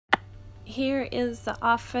here is the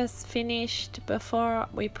office finished before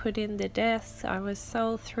we put in the desk. I was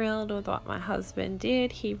so thrilled with what my husband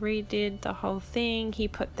did. He redid the whole thing. He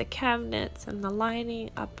put the cabinets and the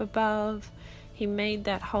lighting up above. He made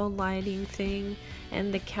that whole lighting thing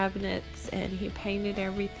and the cabinets, and he painted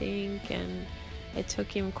everything, and it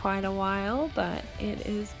took him quite a while, but it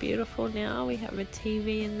is beautiful now. We have a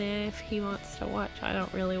TV in there if he wants to watch. I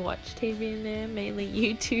don't really watch TV in there, mainly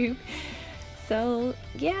YouTube. So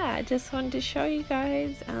yeah, I just wanted to show you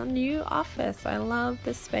guys our new office. I love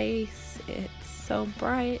the space. It's so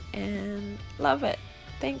bright and love it.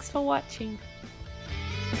 Thanks for watching.